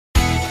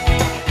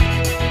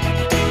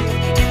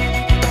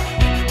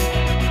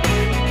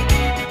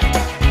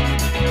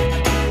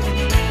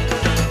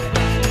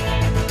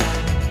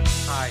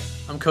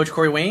Coach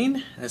Corey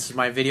Wayne. This is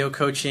my video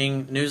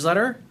coaching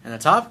newsletter, and the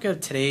topic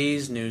of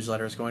today's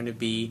newsletter is going to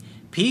be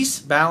peace,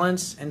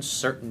 balance, and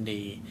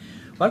certainty.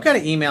 Well, I've got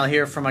an email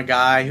here from a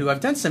guy who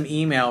I've done some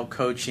email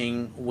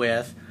coaching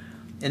with,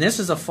 and this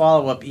is a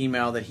follow-up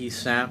email that he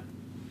sent.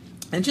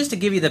 And just to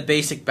give you the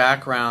basic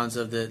backgrounds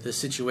of the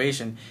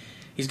situation,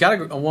 he's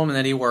got a woman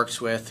that he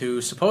works with who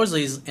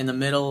supposedly is in the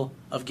middle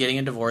of getting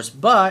a divorce,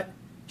 but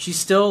she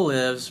still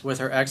lives with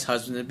her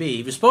ex-husband-to-be.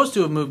 He was supposed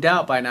to have moved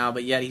out by now,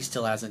 but yet he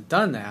still hasn't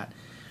done that.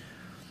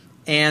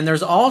 And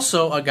there's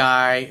also a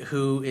guy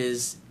who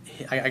is,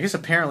 I guess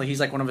apparently he's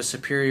like one of his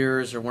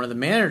superiors or one of the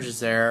managers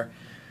there,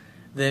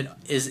 that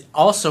is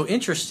also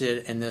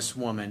interested in this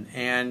woman.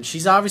 And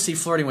she's obviously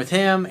flirting with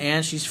him,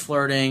 and she's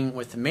flirting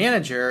with the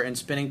manager and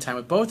spending time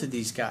with both of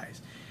these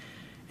guys.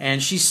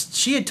 And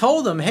she had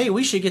told them, hey,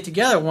 we should get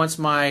together once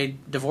my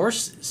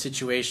divorce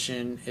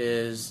situation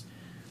is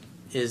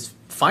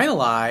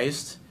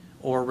finalized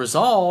or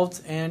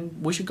resolved,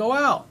 and we should go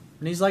out.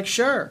 And he's like,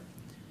 sure.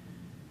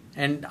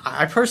 And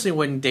I personally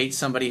wouldn't date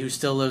somebody who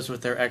still lives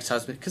with their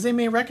ex-husband because they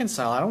may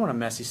reconcile. I don't want a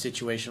messy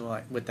situation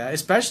with that,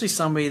 especially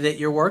somebody that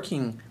you're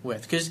working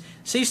with. Because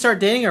say you start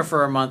dating her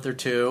for a month or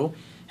two,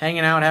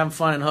 hanging out, having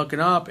fun, and hooking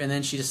up, and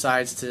then she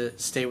decides to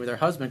stay with her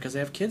husband because they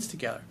have kids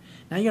together.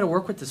 Now you got to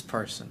work with this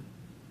person.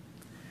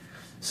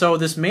 So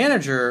this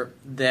manager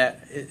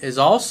that is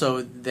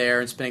also there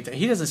and spending time,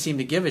 he doesn't seem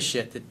to give a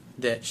shit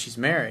that she's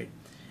married.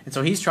 And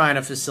so he's trying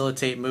to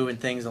facilitate moving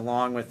things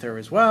along with her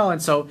as well.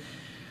 And so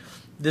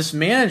this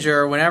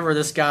manager, whenever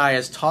this guy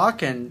is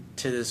talking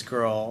to this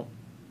girl,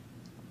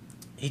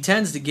 he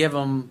tends to give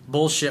him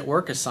bullshit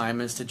work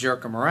assignments to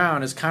jerk him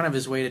around as kind of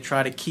his way to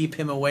try to keep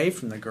him away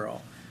from the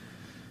girl.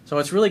 So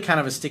it's really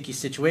kind of a sticky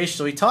situation.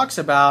 So he talks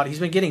about, he's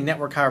been getting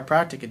network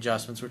chiropractic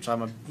adjustments, which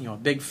I'm a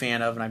big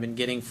fan of, and I've been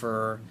getting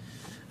for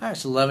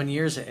 11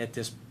 years at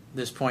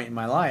this point in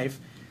my life.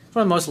 It's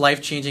one of the most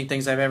life-changing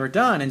things I've ever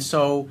done. And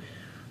so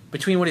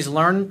between what he's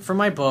learned from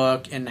my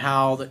book and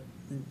how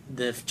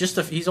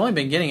he's only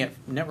been getting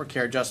network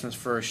care adjustments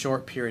for a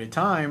short period of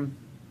time,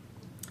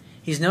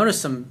 he's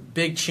noticed some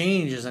big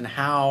changes in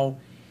how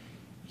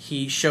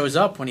he shows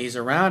up when he's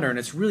around her, and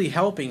it's really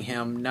helping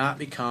him not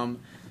become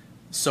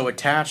so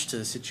attached to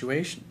the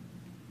situation.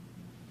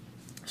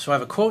 So I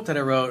have a quote that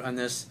I wrote on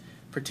this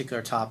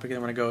particular topic, and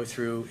I'm going to go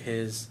through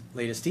his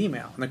latest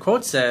email. And the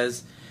quote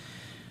says,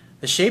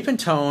 "The shape and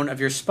tone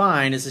of your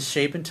spine is the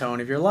shape and tone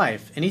of your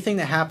life. Anything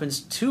that happens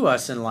to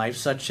us in life,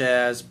 such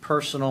as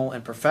personal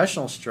and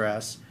professional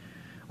stress,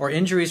 or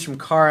injuries from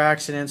car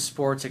accidents,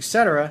 sports,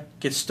 etc.,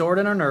 gets stored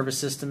in our nervous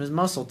system as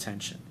muscle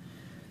tension.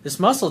 This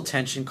muscle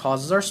tension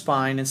causes our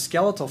spine and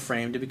skeletal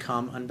frame to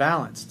become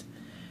unbalanced.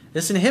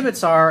 This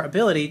inhibits our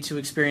ability to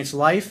experience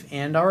life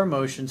and our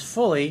emotions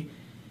fully,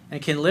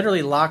 and can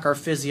literally lock our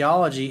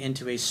physiology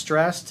into a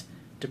stressed,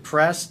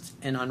 depressed,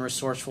 and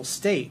unresourceful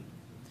state.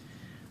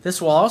 This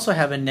will also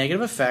have a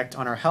negative effect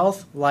on our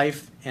health,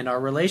 life, and our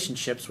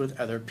relationships with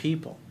other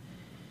people.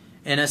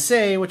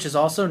 NSA, which is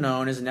also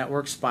known as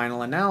network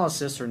spinal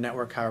analysis or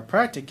network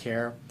chiropractic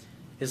care,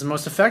 is the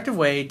most effective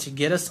way to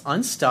get us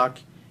unstuck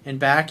and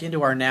back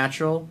into our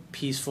natural,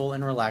 peaceful,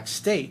 and relaxed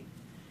state.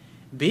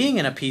 Being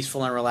in a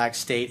peaceful and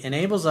relaxed state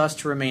enables us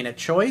to remain at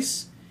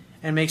choice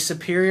and make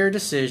superior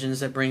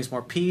decisions that brings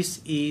more peace,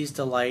 ease,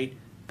 delight,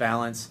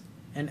 balance,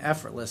 and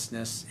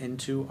effortlessness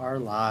into our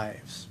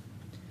lives."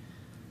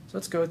 So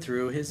let's go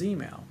through his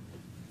email.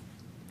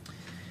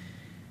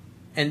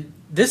 And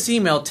this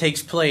email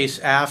takes place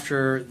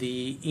after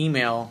the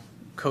email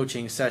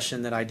coaching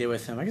session that I did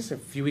with him, I guess a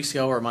few weeks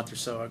ago or a month or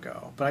so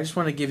ago. But I just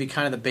want to give you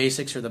kind of the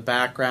basics or the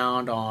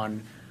background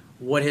on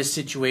what his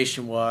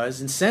situation was.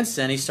 And since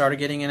then, he started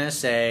getting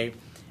NSA,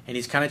 and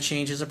he's kind of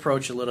changed his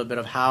approach a little bit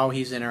of how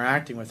he's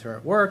interacting with her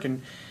at work.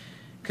 And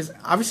because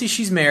obviously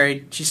she's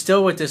married, she's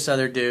still with this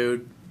other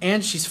dude,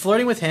 and she's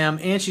flirting with him,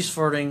 and she's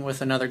flirting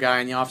with another guy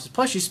in the office.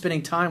 Plus, she's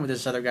spending time with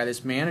this other guy,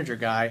 this manager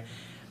guy,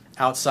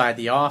 outside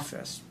the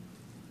office.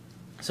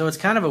 So it's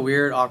kind of a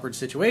weird, awkward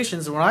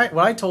situation. So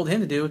what I told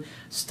him to do,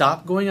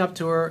 stop going up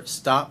to her,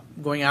 stop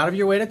going out of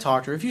your way to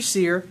talk to her. If you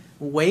see her,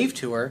 wave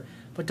to her,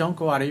 but don't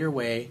go out of your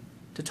way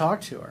to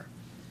talk to her.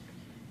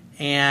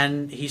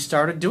 And he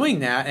started doing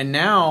that, and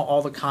now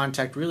all the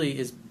contact really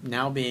is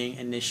now being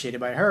initiated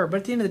by her. But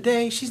at the end of the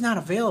day, she's not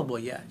available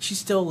yet. She's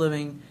still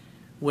living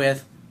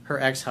with her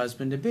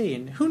ex-husband-to-be.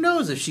 And who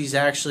knows if she's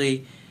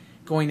actually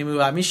going to move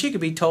out. I mean, she could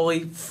be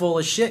totally full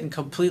of shit and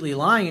completely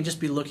lying and just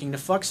be looking to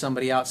fuck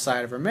somebody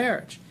outside of her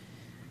marriage.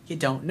 You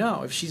don't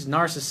know. If she's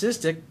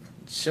narcissistic,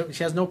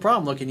 she has no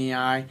problem looking in the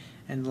eye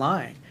and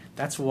lying.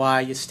 That's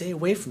why you stay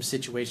away from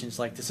situations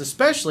like this,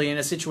 especially in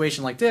a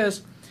situation like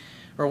this,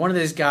 where one of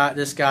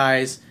this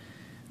guy's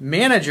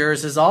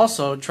managers is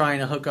also trying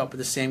to hook up with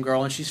the same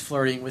girl, and she's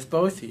flirting with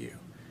both of you.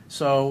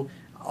 So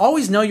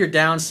always know your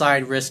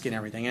downside risk and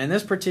everything. And in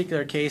this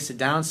particular case, the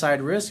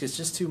downside risk is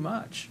just too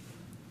much.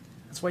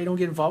 That's why you don't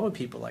get involved with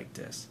people like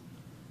this.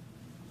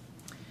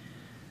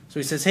 So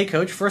he says, "Hey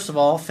coach, first of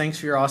all, thanks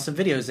for your awesome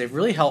videos. They've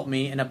really helped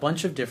me in a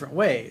bunch of different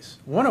ways.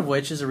 One of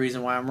which is the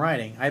reason why I'm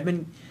writing. I've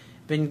been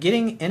Been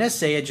getting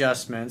NSA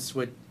adjustments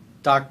with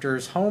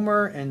Doctors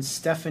Homer and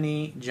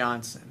Stephanie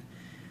Johnson.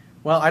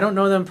 Well, I don't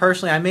know them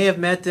personally. I may have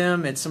met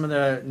them at some of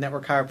the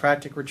network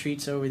chiropractic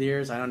retreats over the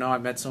years. I don't know.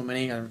 I've met so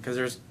many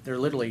because there are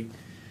literally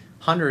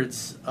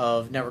hundreds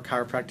of network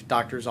chiropractic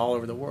doctors all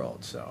over the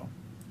world. So,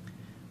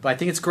 but I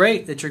think it's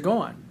great that you're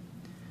going.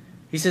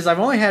 He says, I've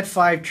only had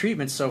 5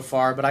 treatments so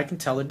far, but I can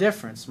tell the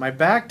difference. My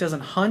back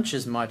doesn't hunch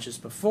as much as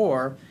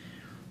before.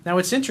 Now,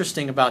 what's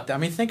interesting about that, I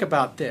mean, think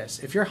about this.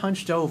 If you're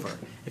hunched over,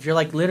 if you're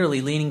like literally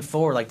leaning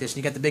forward like this, and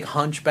you got the big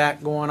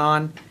hunchback going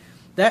on,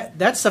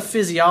 that's the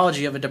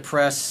physiology of a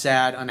depressed,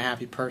 sad,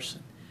 unhappy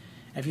person.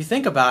 If you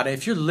think about it,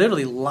 if you're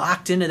literally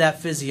locked into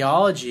that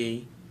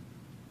physiology,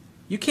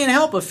 you can't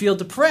help but feel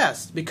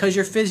depressed because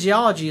your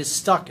physiology is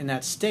stuck in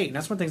that state. And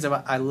that's one of the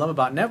things I love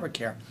about network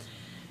care.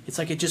 It's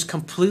like it just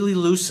completely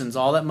loosens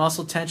all that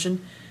muscle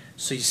tension.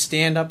 So you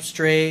stand up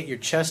straight, your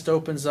chest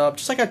opens up,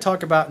 just like I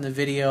talk about in the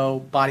video,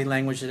 Body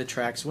Language That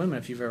Attracts Women.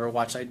 If you've ever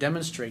watched, I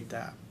demonstrate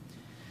that.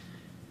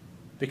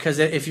 Because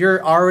if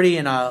you're already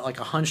in a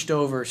hunched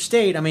over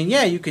state, I mean,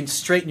 yeah, you can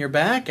straighten your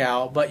back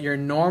out, but your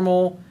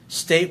normal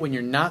state when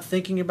you're not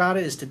thinking about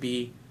it is to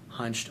be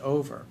hunched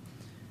over.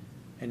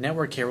 And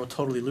network care will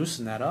totally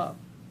loosen that up.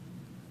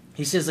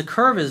 He says the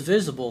curve is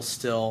visible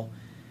still,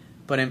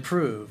 but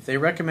improved. They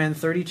recommend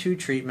 32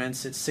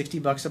 treatments at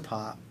 $60 a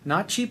pop.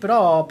 Not cheap at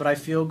all, but I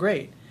feel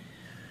great.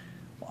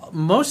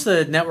 Most of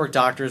the network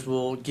doctors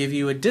will give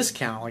you a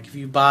discount. Like if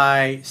you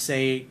buy,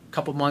 say, a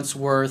couple months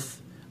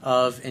worth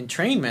of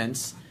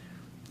entrainments,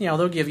 you know,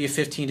 they'll give you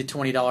 $15 to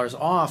 $20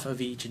 off of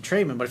each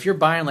entrainment. But if you're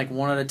buying like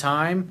one at a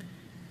time,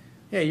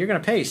 yeah, you're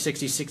going to pay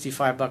 $60,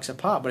 $65 a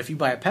pop. But if you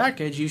buy a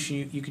package,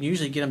 you can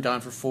usually get them done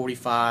for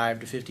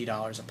 $45 to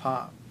 $50 a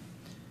pop.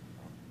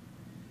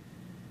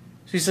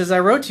 So he says, I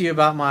wrote to you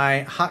about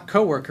my hot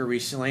coworker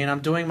recently, and I'm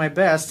doing my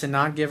best to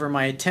not give her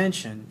my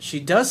attention. She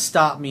does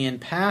stop me in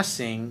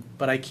passing,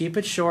 but I keep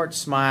it short,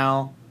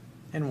 smile,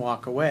 and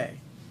walk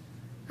away.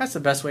 That's the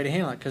best way to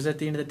handle it, because at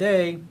the end of the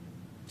day,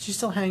 she's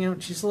still hanging,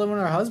 she's still living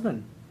with her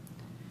husband.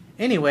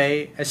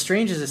 Anyway, as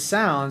strange as it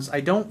sounds, I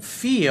don't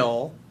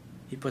feel,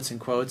 he puts in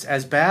quotes,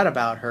 as bad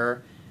about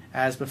her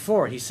as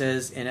before. He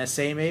says,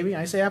 NSA maybe?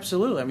 I say,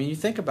 absolutely. I mean, you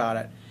think about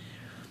it.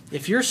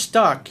 If you're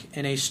stuck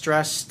in a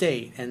stress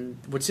state, and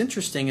what's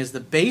interesting is the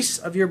base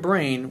of your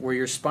brain where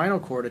your spinal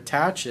cord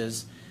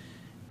attaches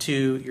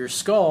to your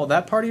skull,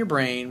 that part of your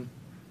brain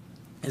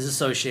is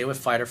associated with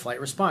fight or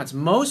flight response.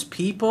 Most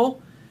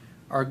people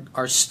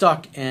are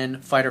stuck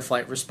in fight or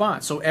flight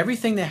response. So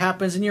everything that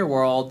happens in your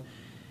world,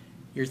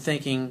 you're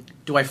thinking,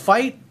 do I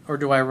fight or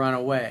do I run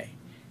away?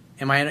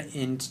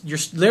 You're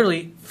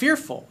literally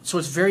fearful. So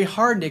it's very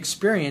hard to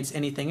experience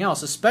anything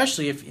else,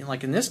 especially if,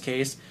 like in this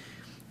case,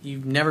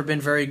 you've never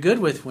been very good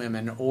with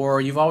women, or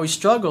you've always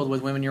struggled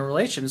with women in your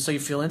relations, so you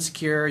feel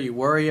insecure, you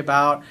worry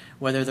about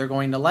whether they're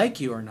going to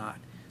like you or not.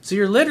 So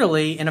you're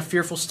literally in a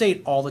fearful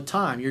state all the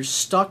time. You're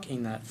stuck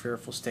in that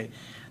fearful state.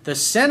 The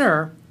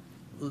center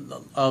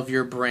of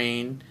your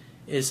brain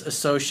is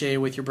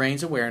associated with your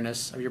brain's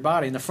awareness of your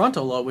body. And the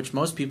frontal lobe, which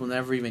most people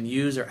never even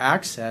use or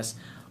access,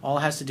 all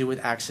has to do with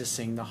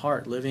accessing the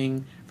heart,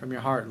 living from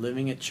your heart,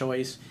 living at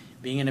choice,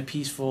 being in a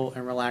peaceful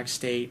and relaxed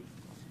state,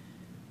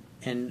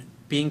 and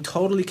being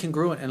totally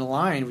congruent and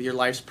aligned with your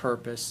life's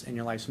purpose and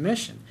your life's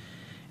mission.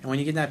 And when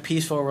you get in that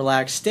peaceful,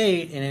 relaxed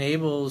state, it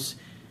enables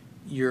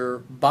your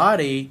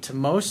body to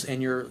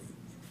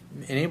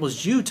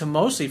enables you to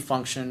mostly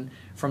function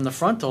from the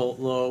frontal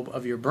lobe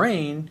of your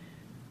brain,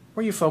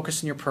 where you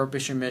focus on your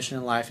purpose, your mission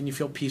in life, and you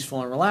feel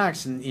peaceful and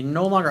relaxed, and you're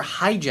no longer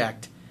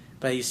hijacked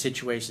by these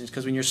situations.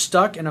 Because when you're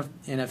stuck in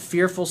a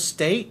fearful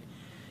state,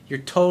 you're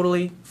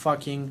totally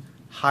fucking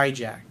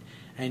hijacked.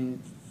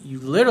 And you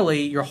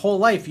literally, your whole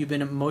life, you've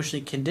been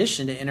emotionally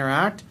conditioned to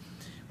interact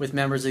with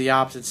members of the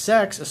opposite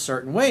sex a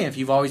certain way. And if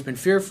you've always been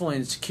fearful and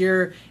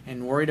insecure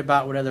and worried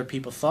about what other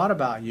people thought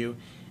about you,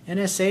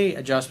 NSA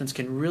adjustments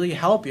can really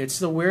help you. It's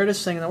the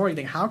weirdest thing in the world. You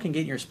think, how can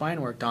getting your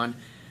spine work done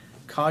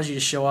cause you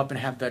to show up and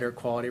have better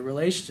quality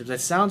relationships?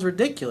 That sounds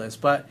ridiculous,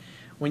 but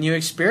when you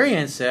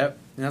experience it,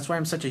 and that's why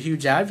I'm such a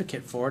huge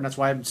advocate for it, and that's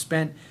why I've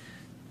spent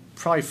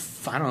probably,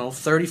 I don't know,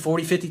 $30,000,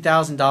 $40,000,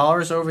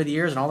 $50,000 over the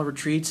years and all the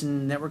retreats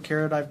and network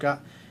care that I've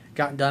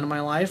gotten done in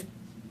my life.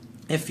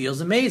 It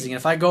feels amazing.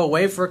 If I go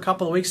away for a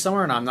couple of weeks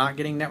somewhere and I'm not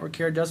getting network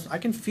care adjustments, I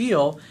can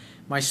feel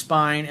my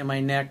spine and my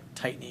neck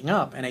tightening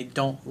up, and I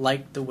don't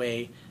like the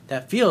way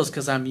that feels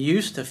because I'm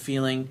used to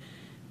feeling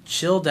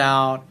chilled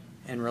out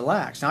and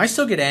relaxed. Now, I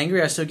still get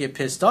angry, I still get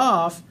pissed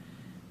off,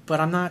 but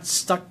I'm not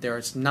stuck there.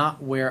 It's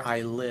not where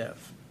I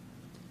live.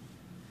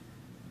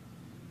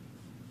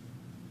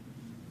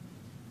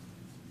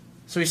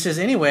 So he says,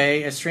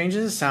 anyway, as strange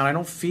as it sounds, I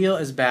don't feel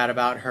as bad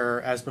about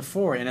her as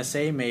before.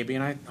 NSA maybe,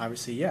 and I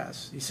obviously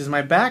yes. He says,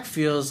 my back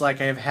feels like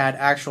I have had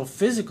actual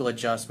physical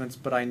adjustments,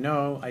 but I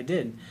know I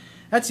didn't.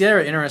 That's the other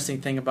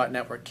interesting thing about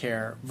network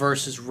care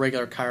versus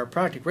regular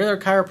chiropractic. Regular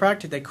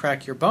chiropractic, they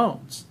crack your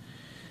bones.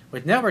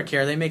 With network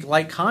care, they make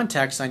light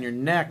contacts on your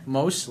neck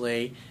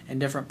mostly and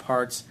different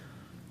parts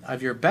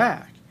of your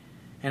back.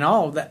 And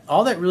all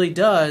that really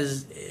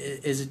does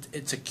is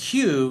it's a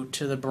cue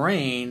to the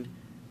brain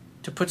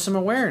to put some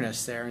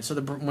awareness there. And so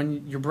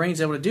when your brain's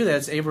able to do that,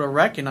 it's able to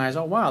recognize,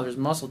 oh wow, there's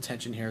muscle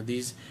tension here.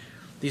 These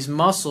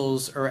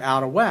muscles are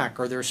out of whack,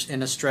 or they're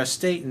in a stress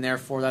state, and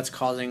therefore that's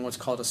causing what's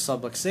called a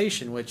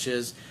subluxation, which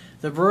is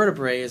the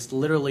vertebrae is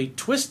literally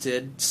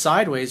twisted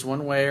sideways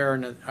one way or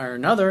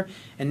another,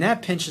 and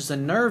that pinches the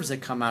nerves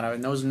that come out of it.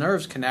 And those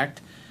nerves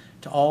connect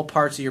to all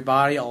parts of your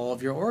body, all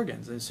of your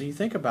organs. And so you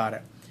think about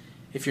it.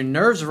 If your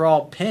nerves are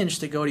all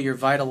pinched to go to your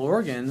vital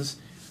organs,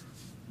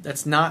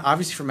 that's not,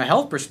 obviously from a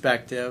health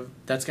perspective,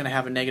 that's going to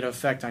have a negative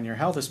effect on your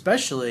health,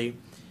 especially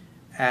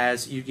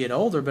as you get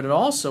older. But it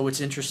also, what's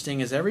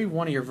interesting is every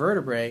one of your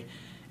vertebrae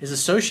is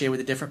associated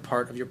with a different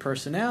part of your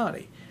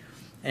personality.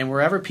 And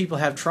wherever people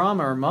have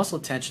trauma or muscle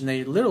tension,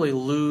 they literally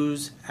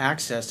lose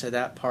access to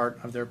that part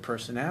of their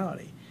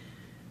personality.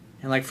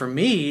 And like for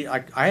me,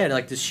 I had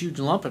like this huge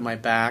lump in my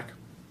back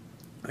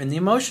in the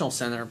emotional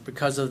center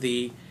because of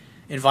the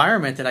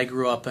environment that I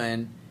grew up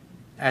in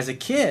as a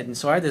kid. And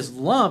so I had this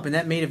lump, and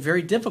that made it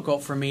very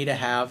difficult for me to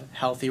have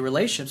healthy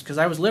relationships because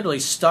I was literally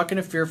stuck in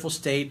a fearful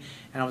state,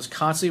 and I was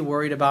constantly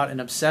worried about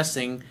and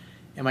obsessing,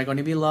 am I going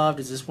to be loved?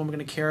 Is this woman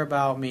going to care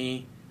about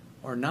me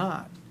or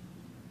not?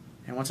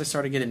 And once I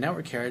started getting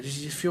network care,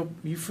 you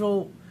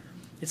feel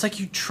it's like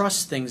you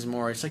trust things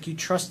more. It's like you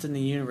trust in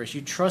the universe.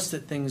 You trust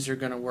that things are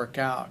going to work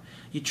out.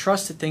 You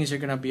trust that things are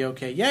going to be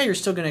okay. Yeah, you're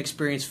still going to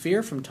experience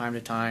fear from time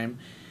to time,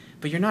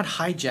 but you're not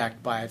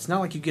hijacked by it. It's not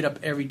like you get up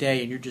every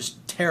day and you're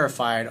just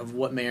terrified of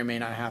what may or may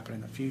not happen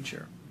in the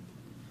future.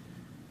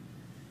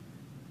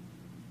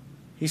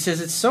 He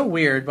says, it's so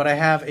weird, but I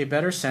have a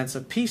better sense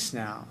of peace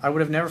now. I would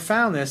have never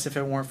found this if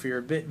it weren't for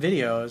your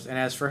videos. And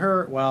as for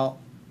her, well,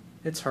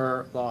 it's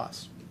her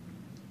loss.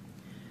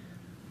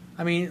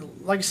 I mean,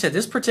 like I said,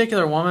 this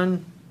particular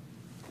woman,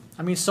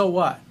 I mean, so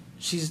what?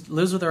 She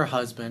lives with her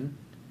husband.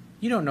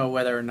 You don't know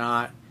whether or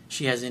not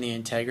she has any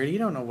integrity. You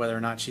don't know whether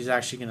or not she's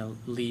actually going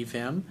to leave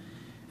him.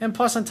 And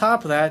plus, on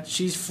top of that,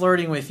 she's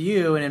flirting with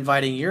you and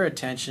inviting your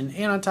attention.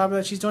 And on top of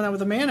that, she's doing that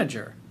with a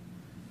manager.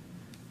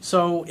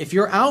 So if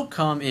your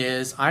outcome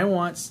is, I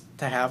want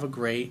to have a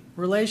great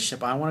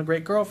relationship, I want a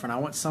great girlfriend, I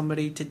want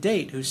somebody to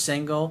date who's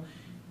single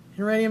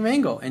and ready to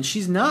mingle, and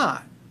she's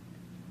not.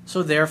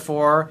 So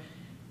therefore,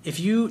 if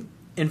you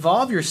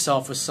involve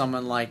yourself with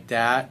someone like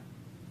that,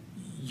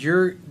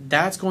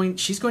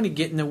 she's going to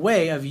get in the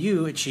way of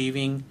you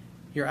achieving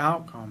your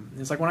outcome.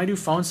 It's like when I do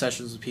phone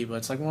sessions with people,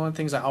 it's like one of the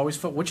things I always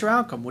feel, what's your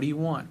outcome? What do you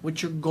want?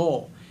 What's your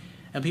goal?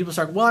 And people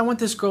start, well, I want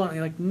this girl. And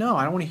you're like, no,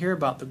 I don't want to hear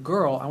about the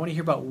girl. I want to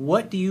hear about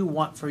what do you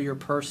want for your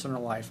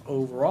personal life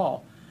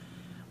overall.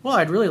 Well,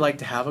 I'd really like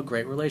to have a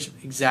great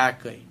relationship.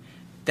 Exactly.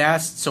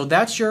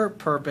 That's your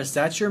purpose.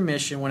 That's your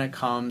mission when it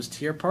comes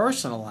to your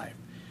personal life.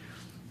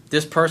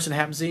 This person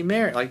happens to be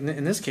married. Like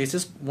in this case,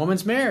 this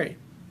woman's married.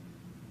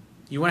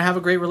 You want to have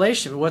a great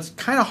relationship. Well, it's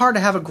kind of hard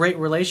to have a great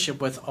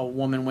relationship with a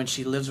woman when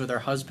she lives with her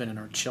husband and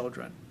her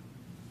children.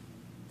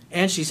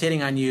 And she's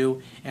hitting on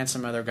you and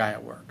some other guy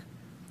at work.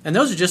 And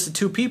those are just the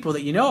two people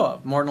that you know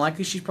of. More than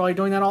likely, she's probably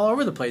doing that all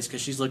over the place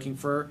because she's looking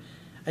for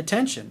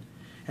attention.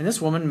 And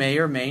this woman may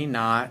or may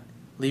not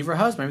leave her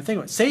husband. I mean, think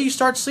about it. Say you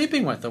start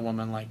sleeping with a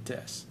woman like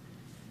this.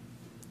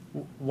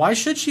 Why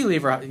should she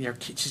leave her?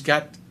 She's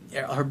got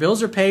her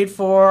bills are paid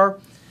for.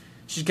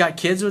 She's got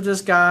kids with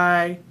this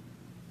guy.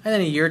 And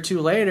then a year or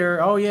two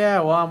later, oh yeah,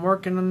 well, I'm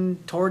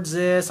working towards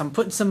this. I'm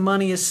putting some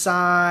money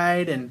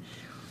aside, and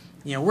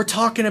we're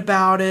talking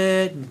about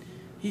it. And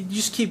you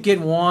just keep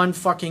getting one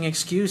fucking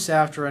excuse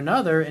after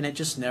another, and it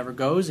just never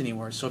goes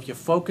anywhere. So if you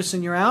focus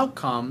on your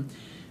outcome,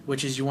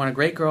 which is you want a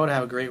great girl to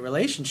have a great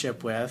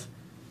relationship with,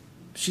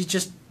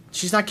 she's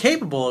not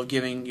capable of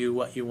giving you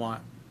what you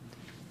want.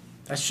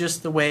 That's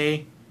just the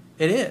way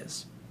it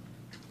is.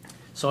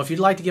 So if you'd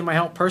like to get my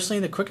help personally,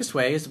 the quickest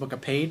way is to book a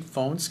paid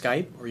phone,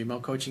 Skype, or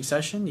remote coaching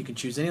session. You can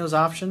choose any of those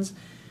options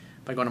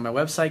by going to my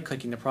website,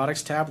 clicking the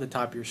products tab at the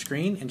top of your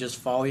screen, and just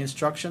follow the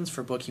instructions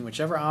for booking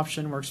whichever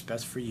option works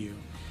best for you.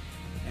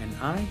 And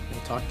I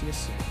will talk to you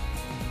soon.